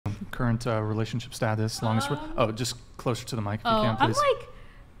current relationship status? Longest? Just closer to the mic if you can, please.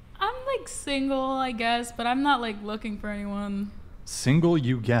 I'm like single, I guess, but I'm not like looking for anyone. Single,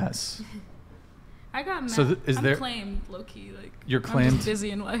 you guess. I got mad. So I'm claimed low key. Like you're claimed. I'm just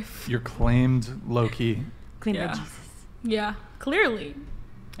busy in life. You're claimed low key. Claimed by Jesus. Yeah, clearly.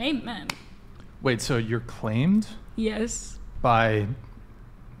 Amen. Wait, so you're claimed? Yes. By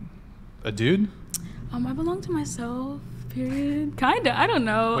a dude? I belong to myself. Period. Kinda. I don't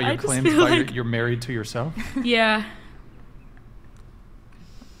know. Wait, you're I just claimed feel by like you're married to yourself? Yeah.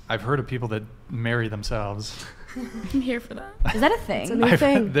 I've heard of people that marry themselves. I'm here for that. Is that a thing? It's a new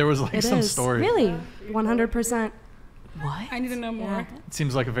thing. There was like It some is. story. Really? 100%. What? I need to know more. Yeah. It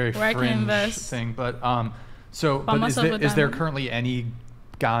seems like a very Where I can fringe invest. thing, but Buy is myself a there diamond. currently any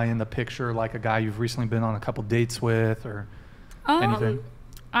guy in the picture, like a guy you've recently been on a couple dates with, or anything?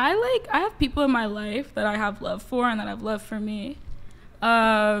 I have people in my life that I have love for and that have love for me.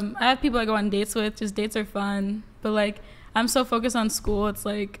 I have people I go on dates with. Just dates are fun, but like I'm so focused on school, it's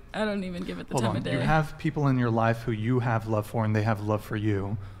like I don't even give it the time of day. You have people in your life who you have love for and they have love for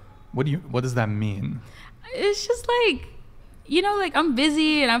you. What does that mean? It's just like, you know, like I'm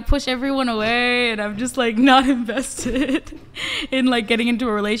busy and I push everyone away and I'm just like not invested in like getting into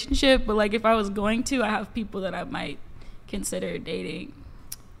a relationship. But like if I was going to, I have people that I might consider dating.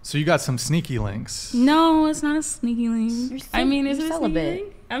 So you got some sneaky links. No, it's not a sneaky link. I mean, is you're it celibate. a sneaky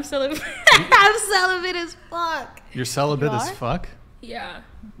link? I'm celibate. I'm celibate as fuck. You're celibate You as are? fuck? Yeah.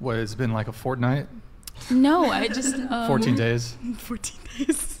 What, it's been like a fortnight? No, I just 14 days? 14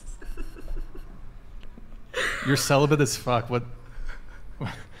 days. You're celibate as fuck.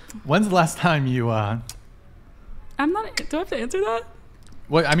 When's the last time you I'm not. Do I have to answer that?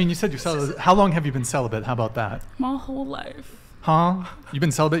 What, I mean, you said you're celibate. How long have you been celibate? How about that? My whole life. Huh? You've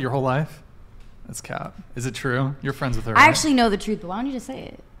been celibate your whole life? That's cap. Is it true? You're friends with her, I right? actually know the truth, but why don't you just say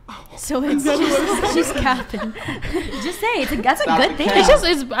it? So it's she's capping. Just say it. That's a good thing. It's just.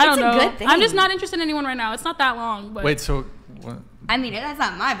 I don't It's a know. good thing. I'm just not interested in anyone right now. It's not that long. But Wait, so... What? I mean, that's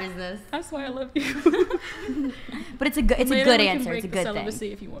not my business. that's why I love you. But it's a good. It's Later a good we can answer. break It's a the good celibacy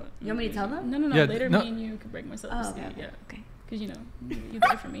thing. if you want. You want me to tell them? No. Yeah, Later, no. me and you can break my celibacy. Oh, okay. Yeah. Okay. Because you know, you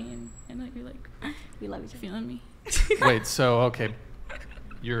there for me, and you're like, We love each other. feeling me. Wait, so, okay.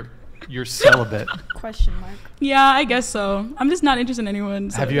 You're celibate. Question mark. Yeah, I guess so. I'm just not interested in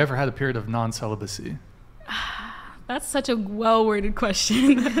anyone. So. Have you ever had a period of non-celibacy? That's such a well-worded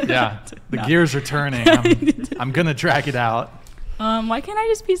question. Yeah. The No. gears are turning. I'm going to drag it out. Why can't I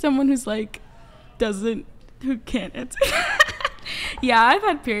just be someone who's like, who can't answer? Yeah, I've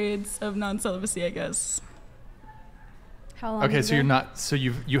had periods of non-celibacy, I guess. How long? Okay, is so you're it? not... So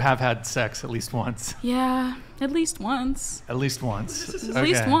you have had sex at least once. Yeah, at least once. At least once. At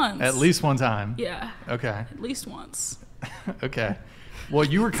least once. At least one time. Yeah, Okay. at least once. Okay. Well,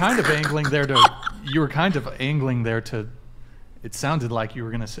 you were kind of angling there to... It sounded like you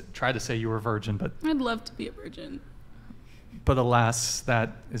were going to try to say you were a virgin, but I'd love to be a virgin. alas,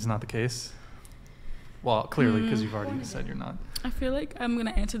 that is not the case. Well, clearly, because you've already said you're not. I feel like I'm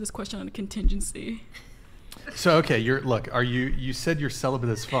gonna answer this question on a contingency. So, okay, you said you're celibate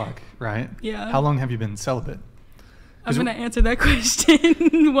as fuck, right? Yeah. How long have you been celibate? I'm gonna answer that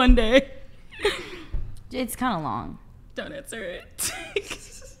question one day. It's kind of long. Don't answer it.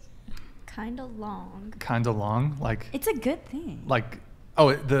 Kind of long. Kind of long? It's a good thing.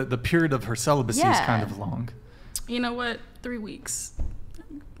 The period of her celibacy is kind of long. You know what? 3 weeks.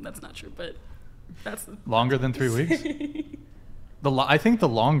 That's not true, but that's Longer than 3 weeks? I think the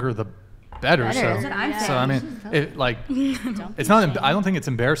longer the better. Better, So, that's what I'm so I saying. mean, it's not. I don't think it's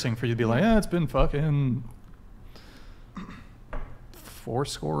embarrassing for you to be like, yeah, it's been fucking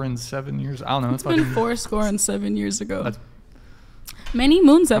 7 years. I don't know. It's been 7 years ago. That's- Many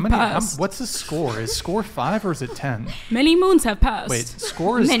moons How have many? passed. What's the score? Is score 5 or is it 10? Many moons have passed. Wait,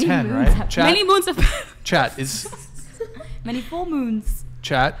 score is Many 10, moons right? have- Chat. Many moons have passed. Chat is Many full moons.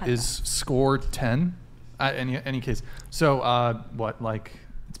 chat is score 10. Any case. So what? Like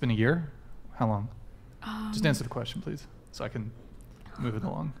it's been a year? How long? Just answer the question, please, so I can move it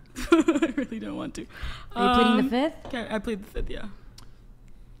along. I really don't want to. Are you pleading the fifth? Okay, I plead the fifth. Yeah.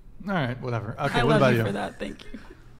 All right, whatever. Okay, I what love about you you? for that. Thank you.